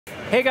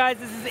Hey guys,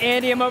 this is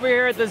Andy. I'm over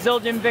here at the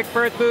Zildjian Vic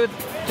Firth booth.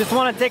 Just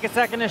want to take a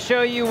second to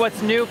show you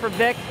what's new for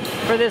Vic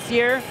for this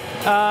year.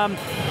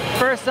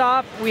 First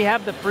off, we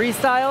have the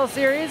Freestyle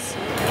series.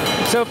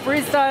 So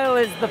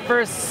Freestyle is the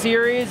first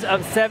series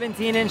of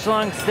 17-inch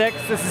long sticks.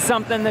 This is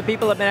something that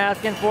people have been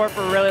asking for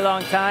a really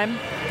long time.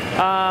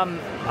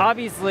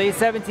 Obviously,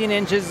 17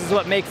 inches is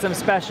what makes them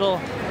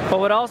special, but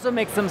what also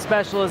makes them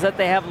special is that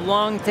they have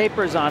long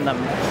tapers on them.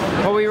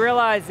 What we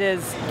realize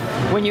is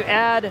when you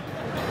add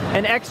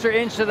an extra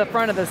inch to the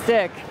front of the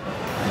stick,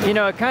 you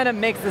know, it kind of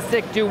makes the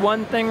stick do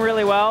one thing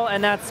really well,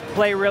 and that's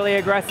play really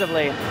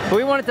aggressively. But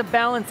we wanted to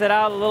balance it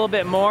out a little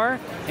bit more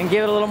and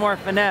give it a little more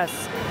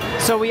finesse.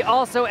 So we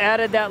also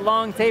added that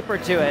long taper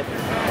to it.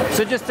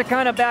 So just to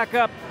kind of back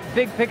up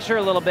big picture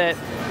a little bit,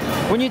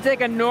 when you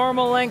take a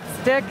normal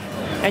length stick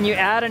and you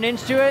add an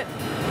inch to it,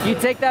 you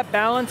take that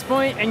balance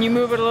point and you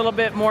move it a little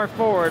bit more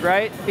forward,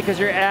 right? Because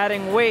you're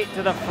adding weight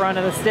to the front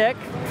of the stick.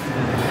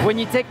 When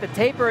you take the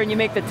taper and you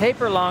make the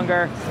taper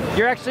longer,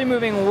 you're actually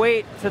moving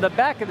weight to the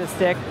back of the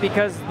stick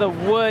because the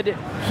wood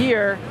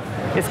here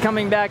is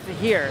coming back to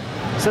here.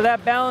 So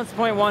that balance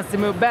point wants to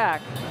move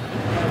back.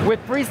 With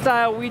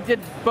Freestyle, we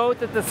did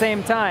both at the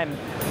same time.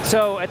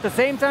 So at the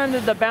same time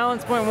that the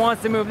balance point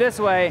wants to move this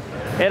way,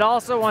 it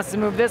also wants to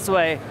move this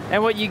way.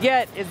 And what you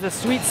get is the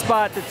sweet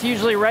spot that's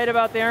usually right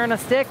about there on a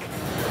stick,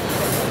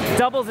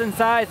 doubles in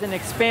size and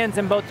expands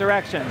in both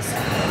directions.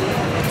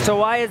 So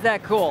why is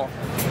that cool?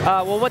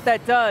 Well, what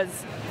that does,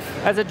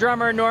 as a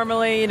drummer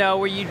normally, you know,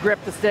 where you grip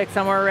the stick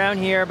somewhere around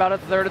here, about a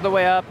third of the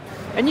way up,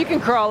 and you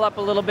can crawl up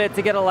a little bit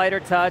to get a lighter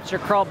touch, or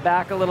crawl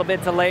back a little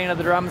bit to lay into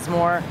the drums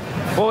more.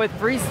 Well, with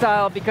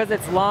Freestyle, because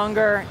it's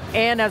longer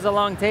and has a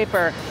long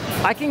taper,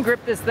 I can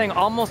grip this thing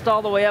almost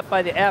all the way up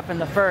by the F and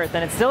the Firth,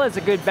 and it still has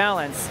a good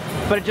balance,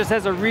 but it just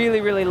has a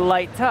really, really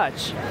light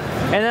touch.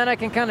 And then I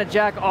can kind of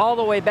jack all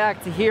the way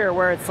back to here,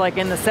 where it's like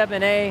in the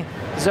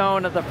 7A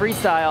zone of the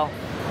Freestyle,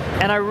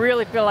 and I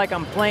really feel like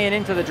I'm playing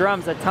into the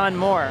drums a ton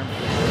more.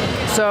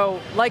 So,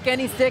 like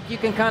any stick, you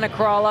can kind of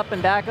crawl up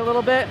and back a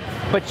little bit,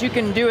 but you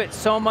can do it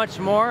so much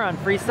more on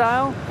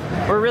Freestyle,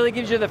 where it really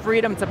gives you the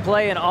freedom to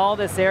play in all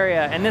this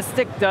area. And this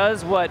stick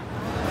does what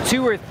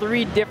 2 or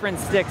 3 different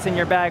sticks in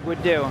your bag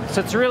would do.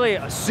 So it's really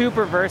a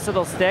super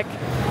versatile stick,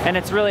 and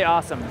it's really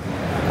awesome.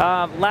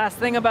 Last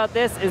thing about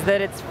this is that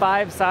it's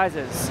 5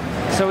 sizes.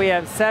 So we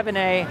have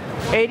 7A,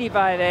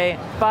 85A,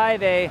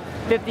 5A,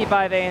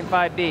 55A, and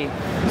 5B.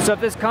 So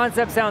if this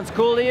concept sounds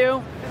cool to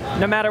you,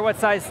 no matter what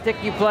size stick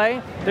you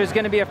play, there's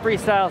going to be a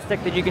Freestyle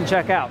stick that you can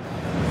check out.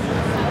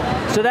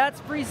 So that's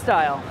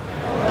Freestyle.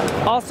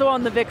 Also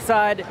on the Vic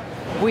side,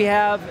 we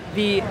have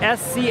the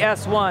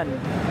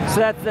SCS1. So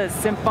that's the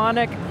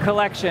Symphonic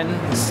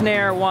Collection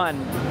Snare 1.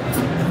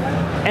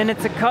 And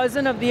it's a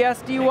cousin of the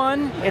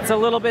SD1. It's a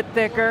little bit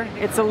thicker,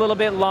 it's a little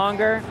bit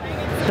longer.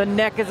 The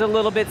neck is a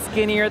little bit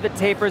skinnier, the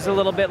taper's a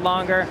little bit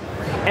longer,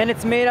 and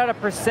it's made out of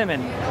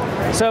persimmon.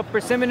 So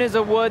persimmon is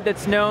a wood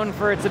that's known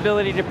for its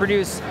ability to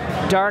produce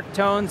dark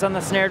tones on the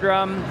snare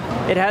drum.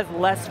 It has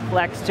less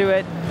flex to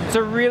it. It's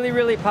a really,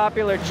 really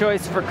popular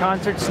choice for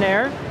concert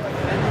snare.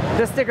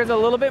 This sticker's a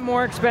little bit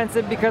more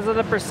expensive because of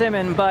the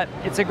persimmon, but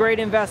it's a great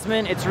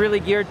investment. It's really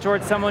geared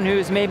towards someone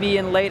who's maybe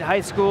in late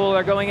high school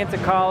or going into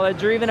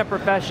college, or even a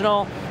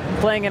professional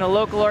playing in a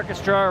local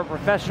orchestra or a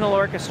professional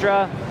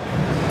orchestra.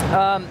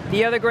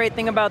 The other great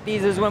thing about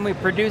these is when we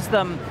produce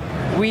them,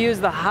 we use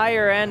the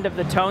higher end of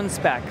the tone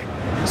spec.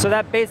 So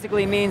that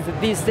basically means that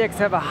these sticks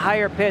have a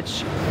higher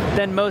pitch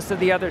than most of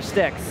the other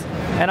sticks.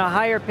 And a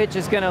higher pitch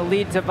is going to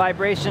lead to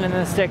vibration in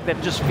the stick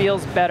that just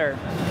feels better.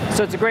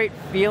 So it's a great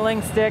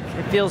feeling stick.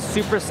 It feels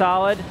super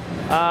solid.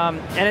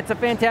 And it's a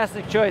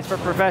fantastic choice for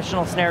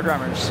professional snare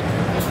drummers.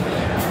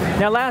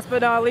 Now last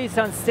but not least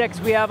on sticks,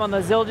 we have on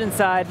the Zildjian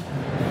side,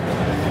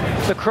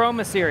 the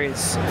Chroma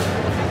series.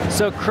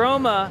 So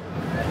Chroma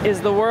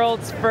is the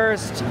world's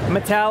first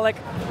metallic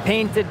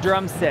painted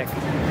drumstick.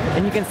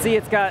 And you can see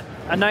it's got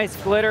a nice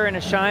glitter and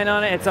a shine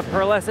on it. It's a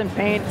pearlescent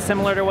paint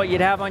similar to what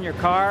you'd have on your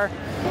car.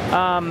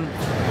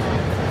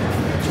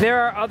 There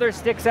are other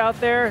sticks out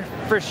there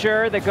for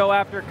sure that go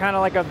after kind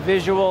of like a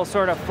visual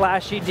sort of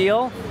flashy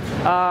deal.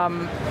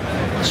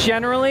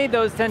 Generally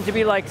those tend to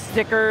be like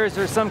stickers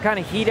or some kind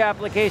of heat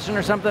application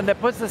or something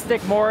that puts the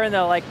stick more in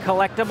the like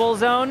collectible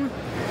zone,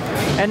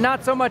 and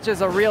not so much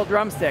as a real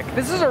drumstick.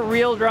 This is a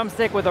real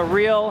drumstick with a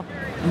real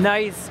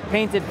nice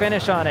painted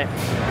finish on it.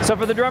 So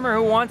for the drummer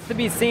who wants to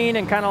be seen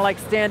and kind of like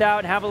stand out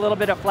and have a little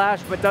bit of flash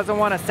but doesn't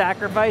want to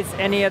sacrifice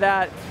any of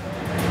that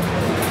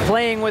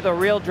playing with a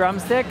real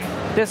drumstick,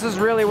 this is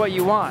really what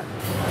you want.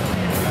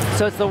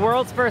 So it's the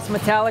world's first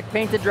metallic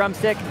painted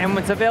drumstick, and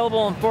it's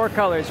available in 4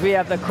 colors. We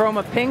have the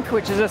Chroma Pink,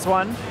 which is this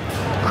one,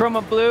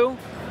 Chroma Blue,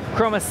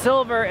 Chroma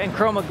Silver, and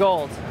Chroma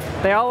Gold.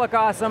 They all look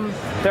awesome.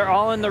 They're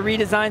all in the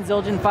redesigned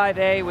Zildjian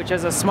 5A, which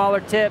has a smaller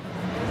tip,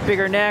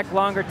 bigger neck,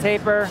 longer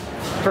taper,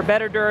 for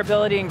better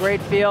durability and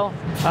great feel.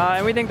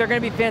 And we think they're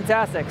going to be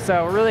fantastic.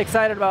 So we're really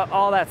excited about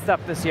all that stuff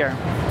this year.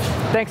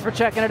 Thanks for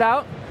checking it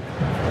out.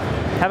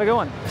 Have a good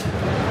one.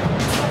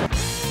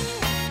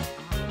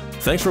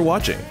 Thanks for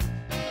watching.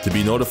 To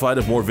be notified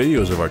of more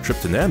videos of our trip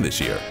to NAMM this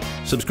year,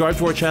 subscribe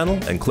to our channel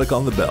and click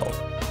on the bell.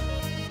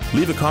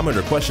 Leave a comment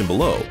or question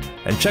below,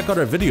 and check out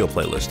our video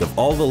playlist of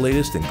all the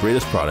latest and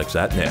greatest products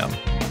at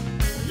NAMM.